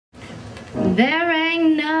There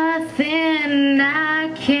ain't nothing I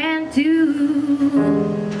can't do.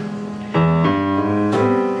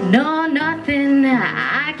 No, nothing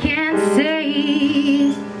I can't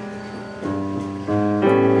say.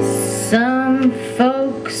 Some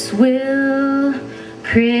folks will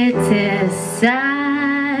criticize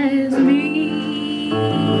me,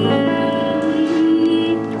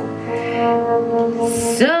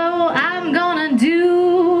 so I'm gonna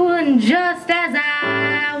do just as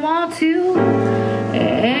I want to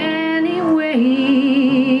anyway,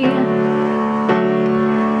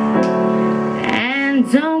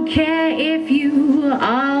 and don't care if you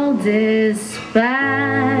all despise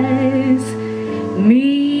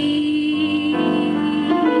me.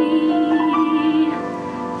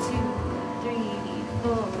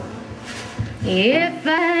 If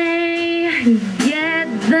I get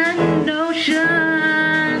the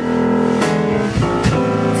notion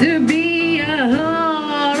to be a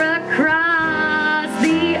whore across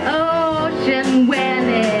the ocean, well,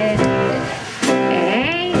 it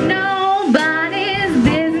ain't nobody's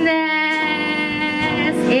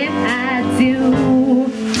business if I do.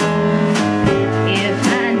 If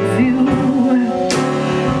I do.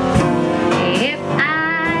 If I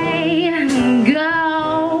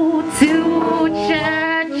go to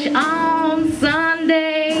church on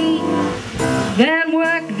Sunday, then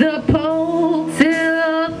work the pole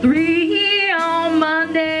till 3 on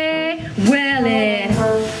Monday, well, it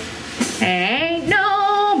ain't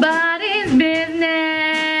nobody's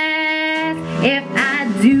business if I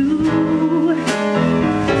do.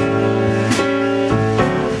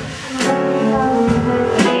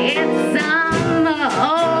 If some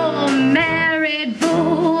old married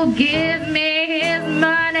fool gives me his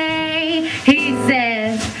money, he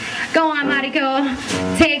says, "Go on, Mariko,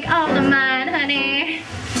 take all of mine, honey."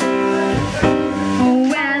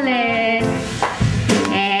 Well, it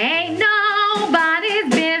ain't nobody's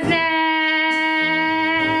business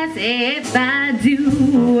if I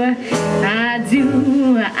do, I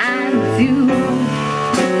do, I do.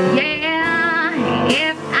 Yeah,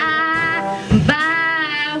 if I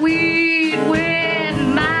buy weed with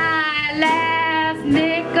my last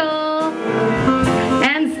nickel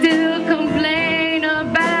and still complain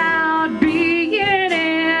about being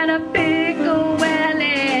in a pickle, well,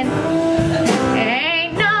 it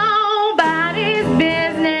ain't nobody's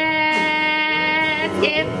business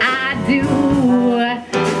if I do.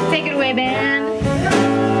 Take it away, band.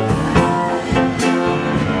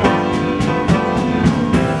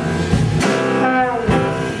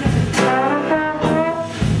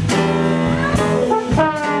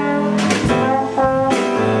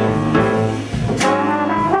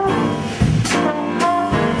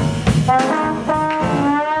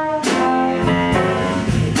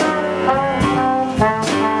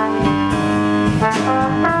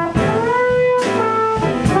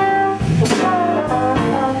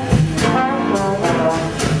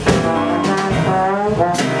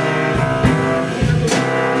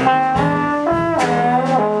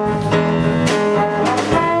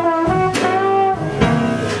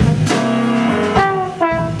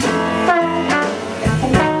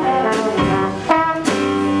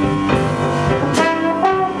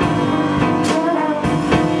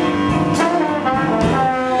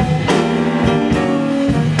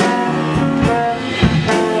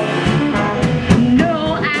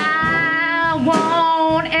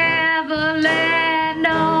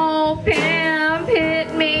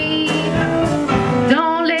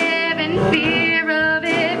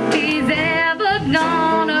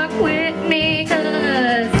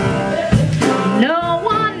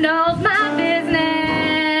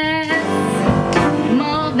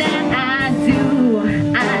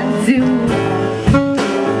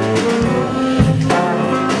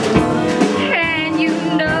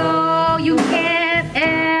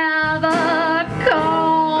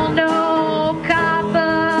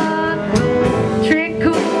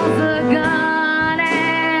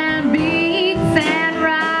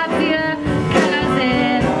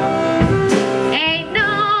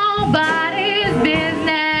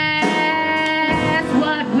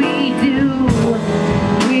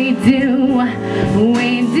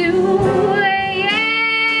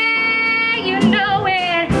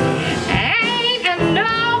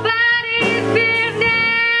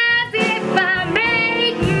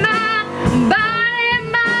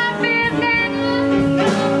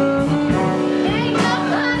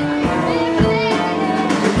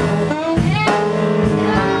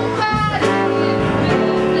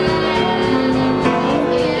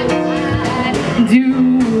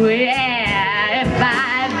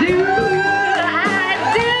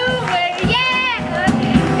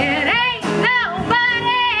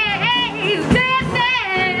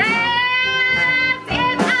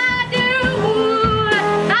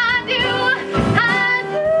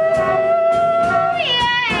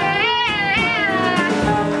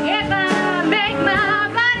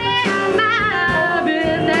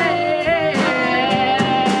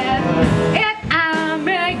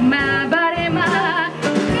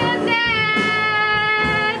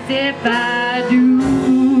 if I do.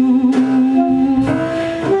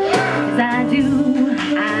 'Cause I do,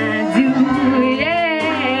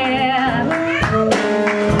 yeah.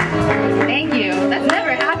 Thank you. That's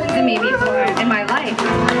never happened to me before in my life.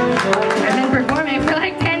 I've been performing for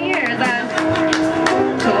like 10 years.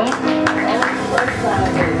 Cool.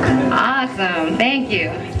 Awesome. Thank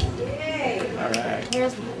you.